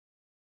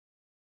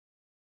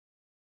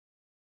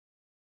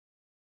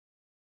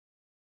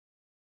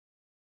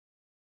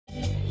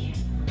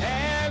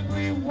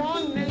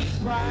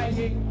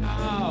crying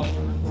out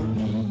for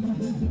me.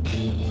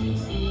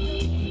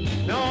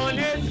 None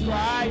is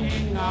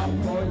crying out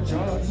for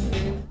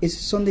justice. It's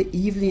Sunday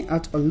evening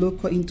at a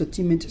local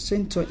entertainment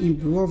center in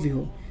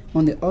Brouville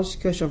on the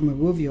outskirts of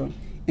Monrovia,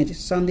 and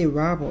Tecumsay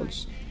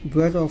Roberts,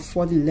 brother of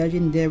fallen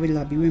legendary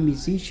Liberian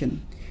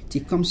musician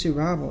Tecumsay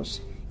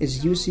Roberts,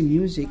 is using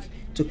music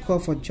to call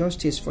for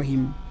justice for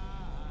him.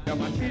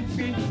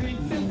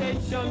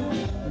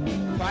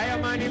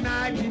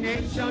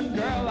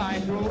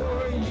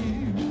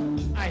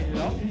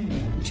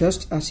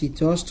 Just as he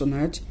does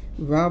tonight,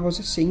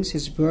 Roberts sings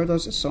his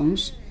brother's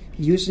songs,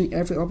 using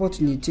every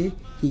opportunity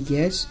he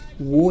gets,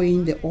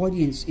 wooing the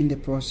audience in the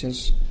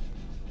process.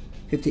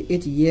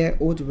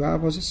 58-year-old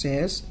Roberts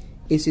says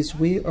it's his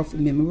way of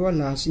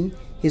memorializing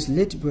his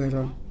late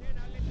brother.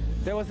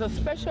 There was a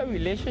special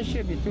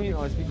relationship between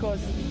us because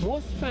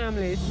most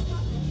families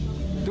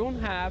don't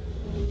have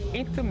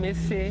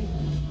intimacy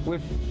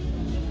with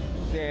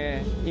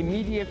their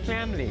immediate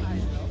family.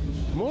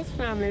 Most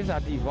families are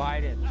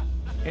divided,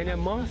 and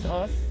amongst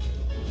us,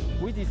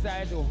 we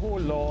decided to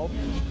hold love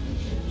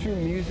through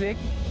music,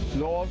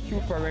 love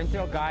through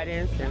parental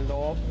guidance, and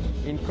love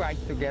in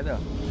Christ together.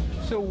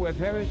 So we're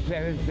very,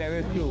 very,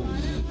 very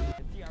close.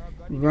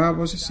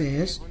 Roberts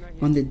says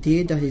on the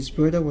day that his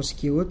brother was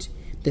killed,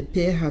 the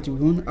pair had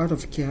run out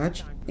of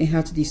cash and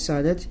had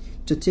decided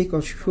to take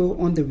a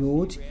stroll on the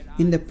road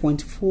in the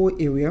Point 4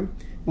 area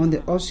on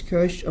the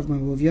outskirts of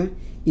Monrovia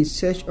in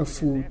search of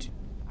food.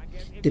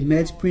 They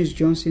met Prince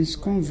Johnson's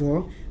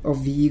convoy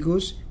of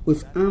vehicles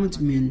with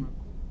armed men.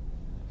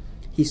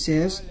 He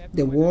says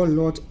the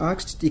warlord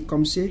asked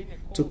Tecumsay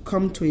to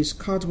come to his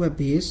Caldwell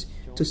base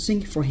to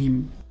sing for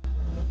him.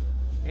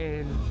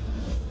 And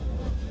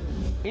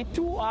in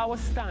 2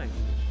 hours' time,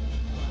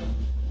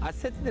 I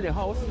sat in the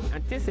house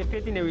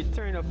anticipating the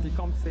return of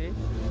Tecumsay,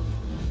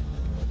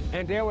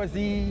 and there was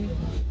the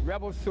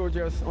rebel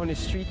soldiers on the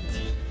street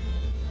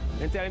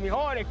and telling me,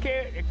 oh, they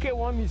killed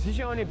one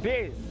musician on the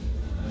base,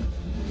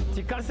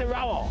 Tecumsay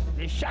Roberts.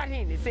 They shot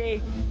him. They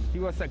say he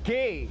was a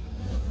gay.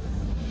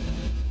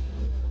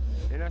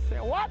 And I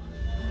said, what?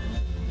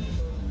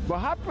 But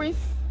how priest,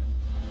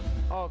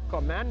 a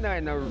commander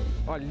and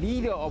a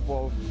leader of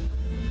a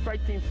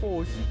fighting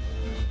force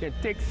can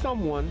take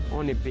someone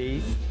on a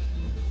base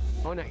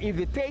on an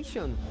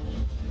invitation,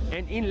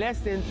 and in less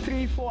than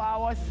 3-4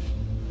 hours,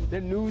 the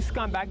news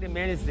come back, the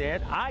man is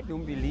dead? I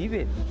don't believe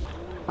it.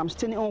 I'm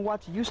standing on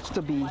what used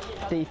to be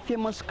the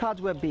famous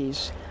Caldwell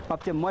base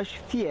of the much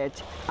feared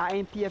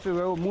INPF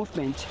rebel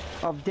movement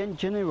of then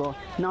General,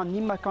 now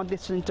Nimba County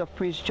Senator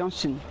Prince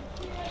Johnson.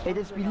 It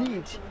is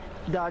believed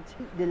that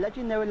the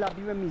legendary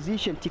Liberian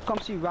musician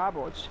Tecumsay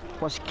Roberts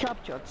was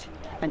captured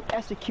and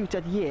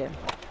executed here.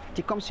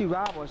 Tecumsay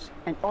Roberts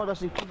and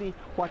others, including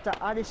Walter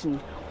Addison,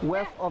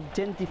 wife of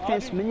then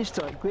Defense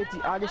Minister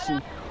Grady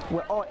Addison,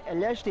 were all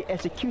allegedly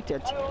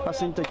executed by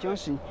Senator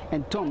Johnson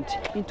and dumped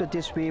into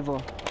this river.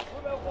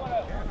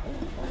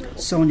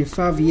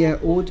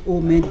 75-year-old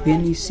old man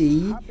Benny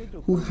Sei,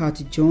 who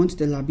had joined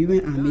the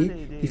Liberian army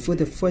before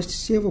the First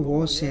Civil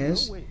War,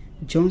 says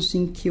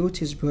Johnson killed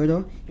his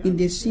brother in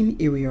the same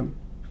area.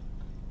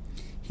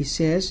 He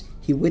says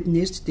he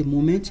witnessed the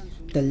moment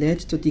that led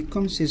to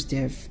Tecumsay's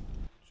death.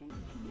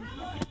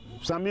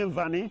 Samuel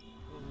Varnii,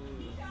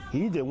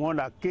 he's the one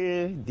that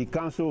killed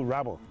Tecumsay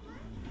Roberts.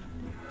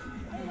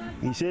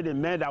 He said the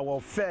man that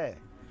was fair.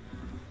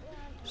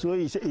 So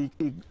he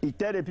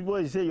tell the people,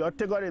 he said, you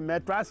take out the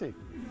mattress.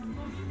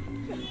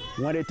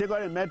 When they take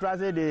out the mattress,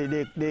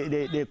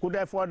 they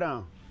couldn't fall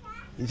down.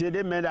 He said,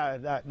 they made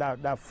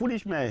that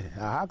foolish man.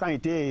 How can you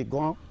take a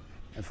gun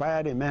and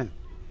fire the man?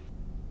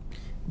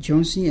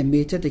 Johnson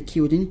admitted the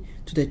killing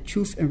to the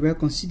Truth and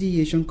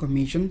Reconciliation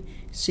Commission,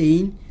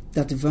 saying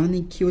that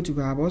Varnii killed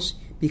Roberts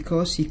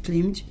because he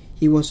claimed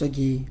he was a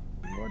gay.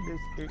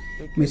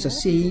 Mr.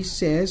 Sei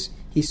says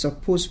he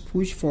supposed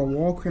push for a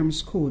war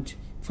crimes code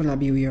for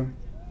Liberia.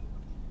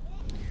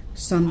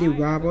 Sunday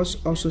Roberts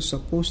also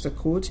supposed a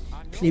code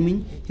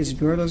claiming his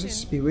brother's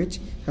spirit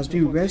has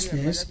been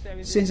restless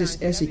since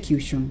his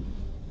execution.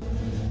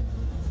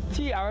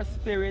 Our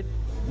spirit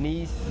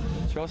needs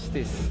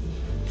justice.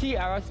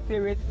 Our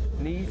spirit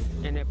needs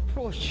an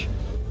approach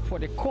for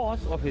the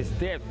cause of his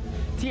death.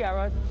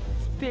 Our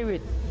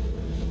spirit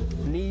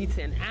needs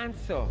an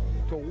answer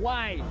to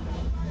why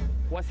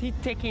was he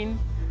taken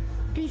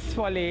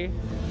peacefully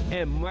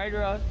and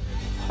murdered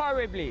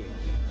horribly.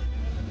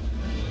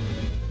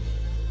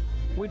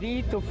 We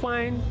need to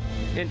find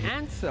an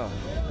answer.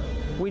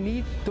 We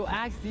need to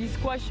ask these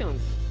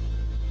questions,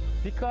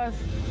 because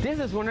this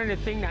is one of the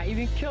things that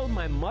even killed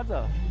my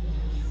mother,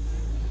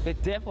 the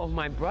death of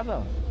my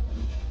brother.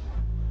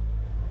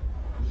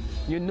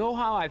 You know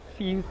how I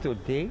feel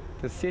today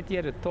to sit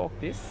here to talk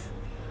this?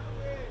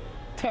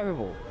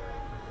 Terrible,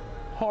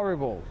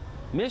 horrible,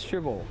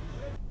 miserable.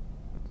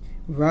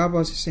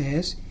 Roberts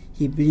says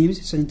he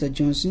blames Senator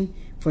Johnson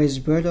for his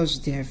brother's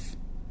death.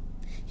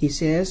 He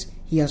says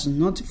he has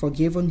not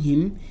forgiven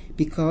him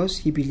because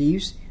he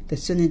believes the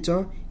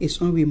senator is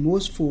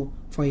unremorseful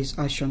for his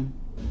action.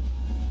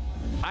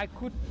 I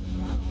could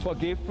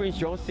forgive Prince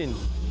Johnson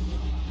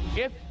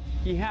if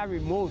he had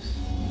remorse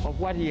of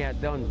what he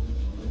had done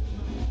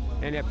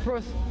and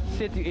approach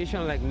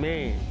situation like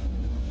man,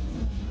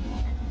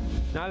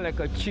 not like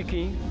a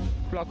chicken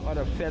plucked out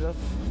of feathers,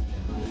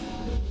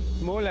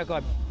 more like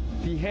a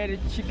beheaded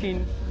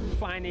chicken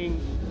finding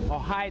a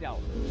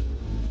hideout,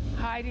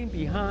 hiding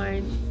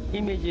behind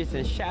images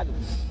and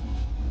shadows.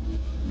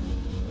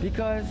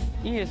 Because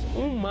in his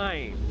own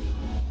mind,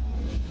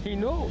 he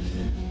knows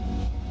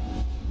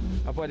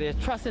about the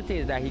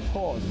atrocities that he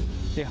caused,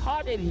 the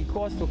heartache he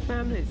caused to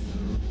families.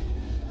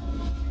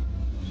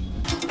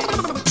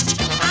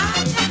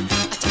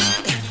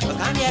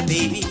 Come here,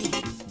 baby.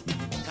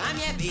 Come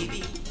here,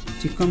 baby.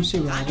 Tecumsay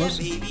Roberts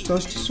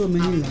touched so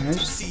many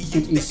lives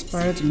and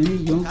inspired many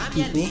young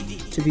people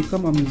to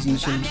become a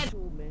musician.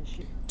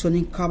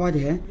 Tony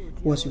Kabade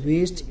was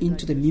raised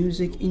into the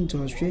music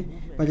industry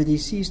by the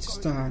deceased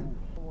star.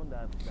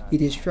 He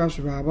describes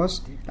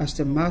Roberts as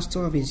the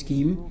master of his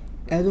game,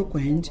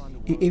 eloquent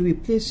and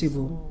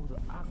irreplaceable.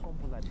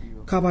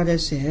 Kabade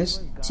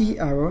says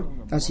TR,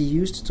 as he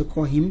used to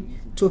call him,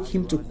 took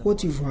him to Cote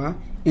d'Ivoire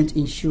and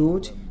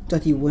ensured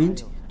that he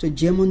went to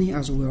Germany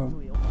as well.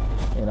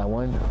 And I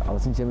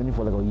was in Germany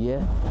for like a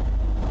year.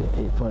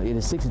 From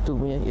 86 it took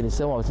me,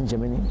 87 I was in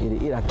Germany,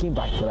 88 I came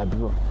back to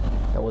Liberia.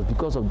 That was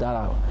because of that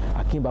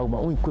I came back with my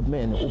own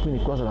equipment and opened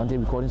the cross-Atlantic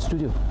recording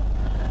studio.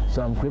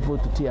 So I'm grateful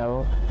to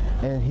TR.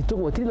 And he took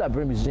what 3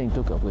 Liberian musicians he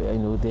took up,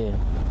 there.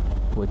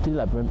 What 3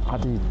 Liberian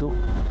artists he took.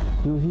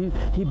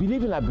 He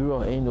believed in Liberia,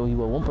 and he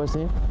was one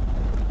person.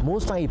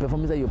 Most time he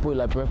performed that you put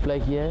Liberian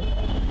flag here,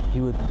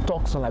 he would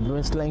talk some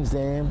Liberian slangs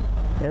then.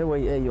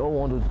 Anyway, you all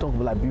want to talk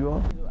about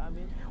Liberia.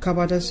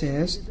 Kabada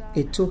says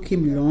it took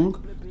him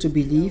long to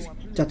believe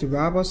that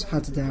Roberts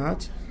had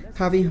died,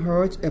 having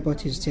heard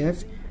about his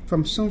death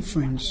from some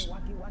friends.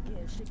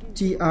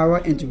 TR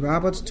and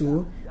Roberts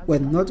too were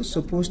not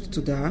supposed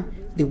to die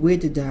the way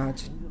they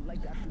died.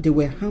 They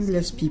were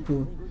harmless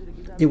people.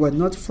 They were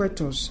not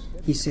traitors,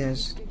 he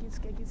says.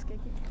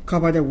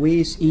 Kabada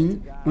weighs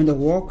in on the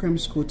war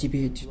crimes court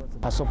debate.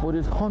 I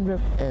supported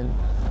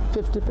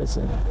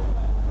 150%.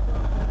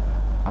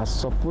 I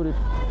supported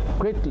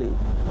greatly.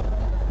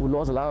 We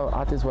lost a lot of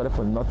artists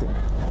for nothing.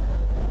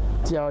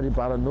 TR the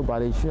brother,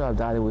 nobody should have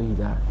died the way he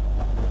died.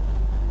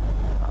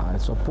 I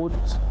support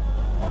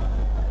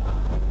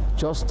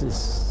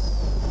justice.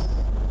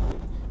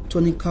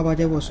 Tony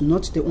Kabade was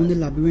not the only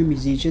Liberian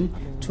musician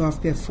to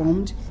have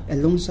performed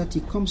alongside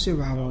Tecumsay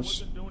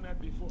Roberts.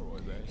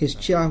 His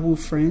childhood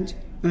friend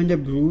earned a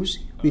bruise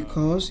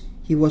because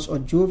he was a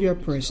jovial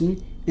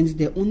person and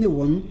the only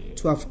one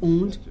to have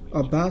owned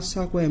a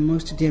bicycle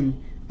amongst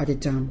them at the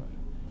time.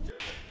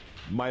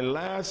 My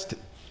last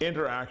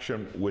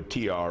interaction with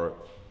TR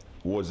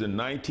was in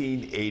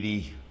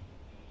 1980,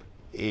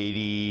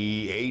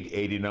 88,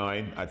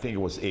 89, I think it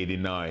was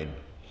 89,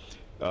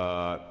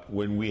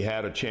 when we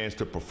had a chance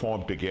to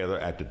perform together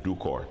at the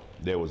Ducourt.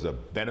 There was a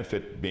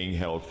benefit being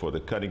held for the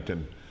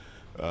Cuttington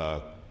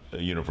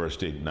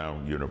University, now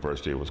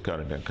university, it was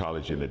Cuttington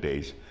College in the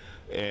days.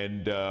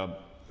 And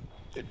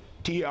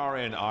TR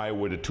and I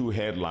were the 2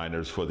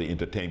 headliners for the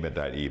entertainment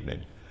that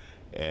evening.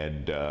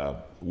 And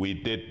we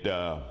did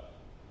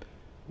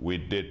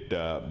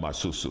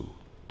Masusu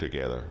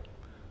together,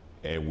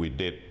 and we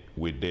did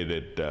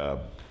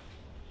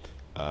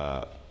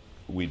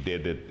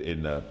it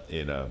in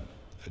a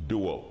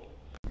duo.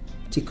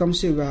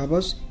 Tecumsay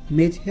Roberts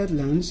made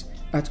headlines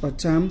at a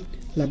time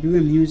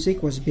Liberian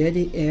music was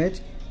barely aired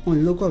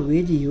on local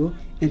radio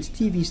and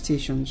TV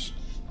stations.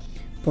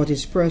 But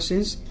his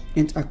presence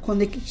and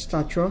iconic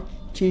stature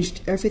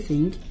changed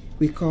everything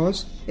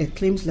because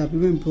acclaimed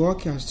Liberian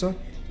broadcaster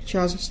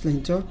Charles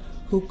Slenter,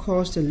 who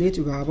calls the late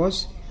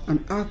Roberts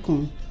an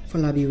icon for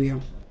Liberia.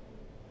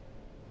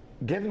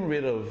 Getting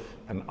rid of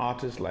an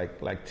artist like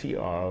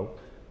TR,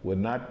 we're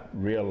not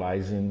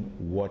realizing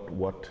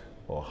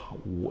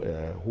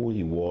who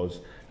he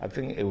was. I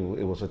think it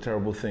was a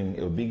terrible thing,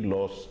 a big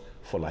loss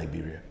for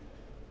Liberia.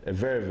 A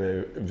very,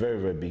 very, very,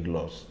 very big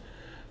loss.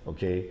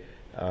 Okay,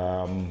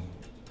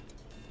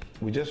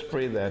 we just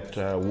pray that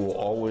we'll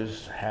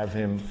always have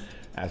him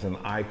as an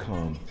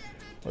icon,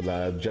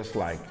 just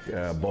like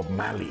Bob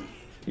Marley,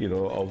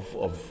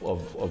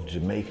 of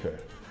Jamaica,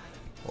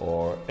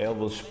 or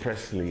Elvis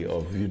Presley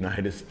of the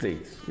United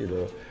States.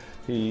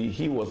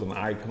 He was an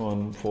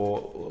icon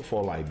for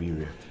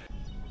Liberia.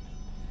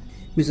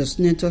 Mr.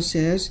 Senator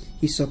says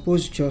he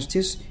supports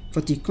justice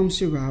for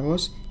Tecumsay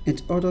Roberts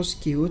and others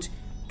killed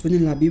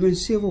during Liberian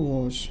civil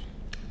wars.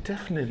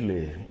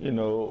 Definitely,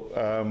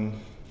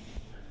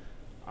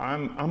 I'm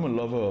a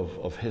lover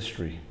of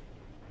history,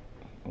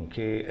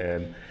 okay,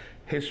 and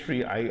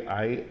history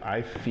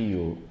I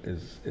feel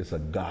is a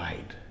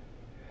guide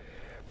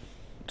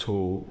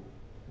to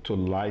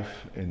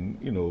life, and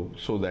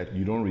so that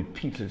you don't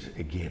repeat it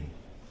again.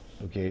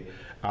 Okay,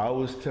 I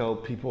always tell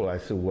people, I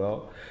say,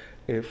 well,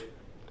 if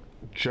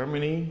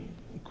Germany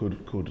could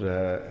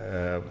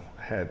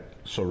had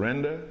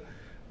surrender,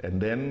 and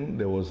then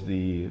there was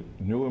the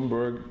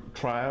Nuremberg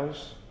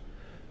trials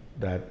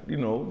that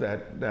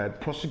that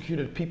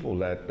prosecuted people,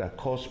 that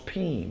caused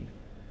pain,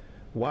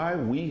 why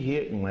we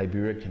here in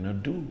Liberia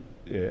cannot do,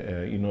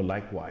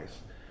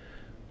 likewise.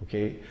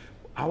 Okay,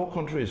 our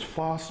country is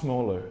far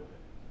smaller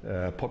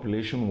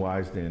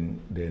population-wise than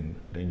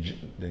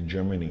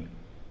Germany,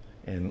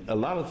 and a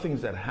lot of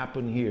things that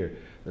happen here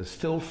are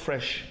still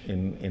fresh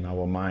in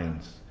our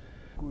minds.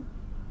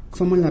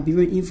 Former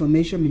Liberian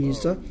Information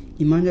Minister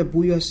Emmanuel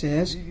Buyo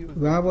says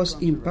Roberts'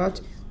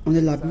 impact on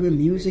the Liberian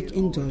music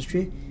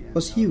industry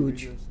was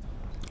huge.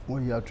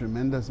 Well, he had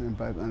tremendous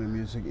impact on the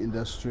music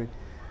industry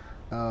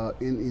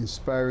in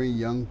inspiring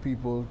young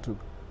people to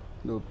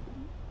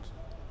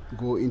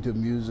go into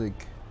music.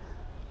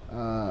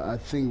 I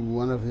think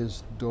one of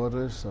his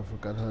daughters, I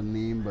forgot her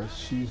name, but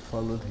she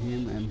followed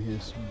him, and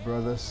his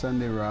brother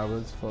Sunday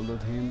Roberts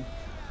followed him,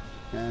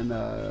 and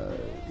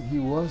he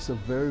was a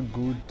very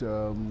good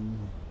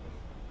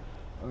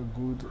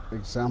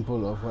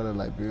example of what a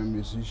Liberian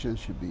musician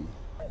should be.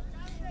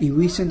 In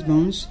recent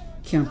months,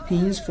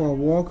 campaigns for a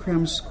war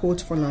crimes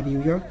court for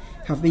Liberia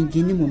have been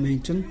gaining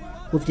momentum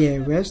with the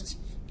arrest,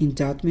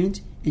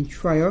 indictment, and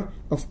trial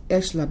of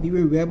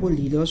ex-Liberian rebel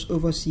leaders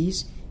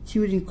overseas,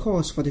 fueling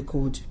calls for the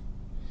court.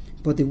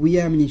 But the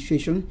Weah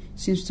administration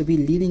seems to be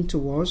leaning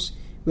towards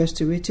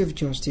restorative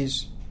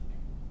justice.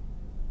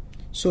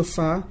 So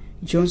far,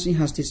 Johnson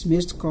has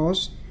dismissed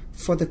calls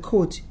for the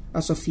court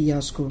as a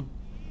fiasco.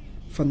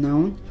 For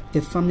now,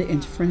 the family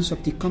and friends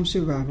of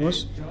Tecumsay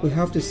Roberts will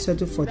have to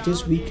settle for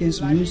this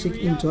weekend's music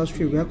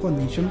industry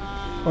recognition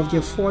of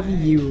their fallen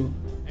hero.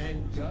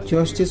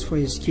 Justice for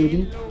his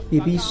children may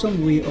be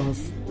some way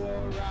off.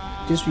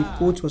 This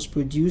report was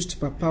produced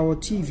by Power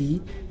TV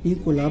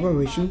in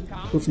collaboration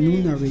with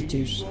New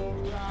Narratives.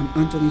 I'm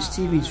Anthony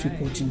Stevens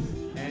reporting.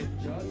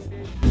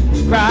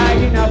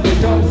 Crying out for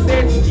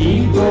justice,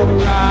 he go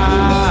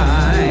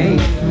right,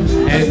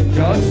 and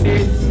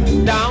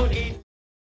justice down.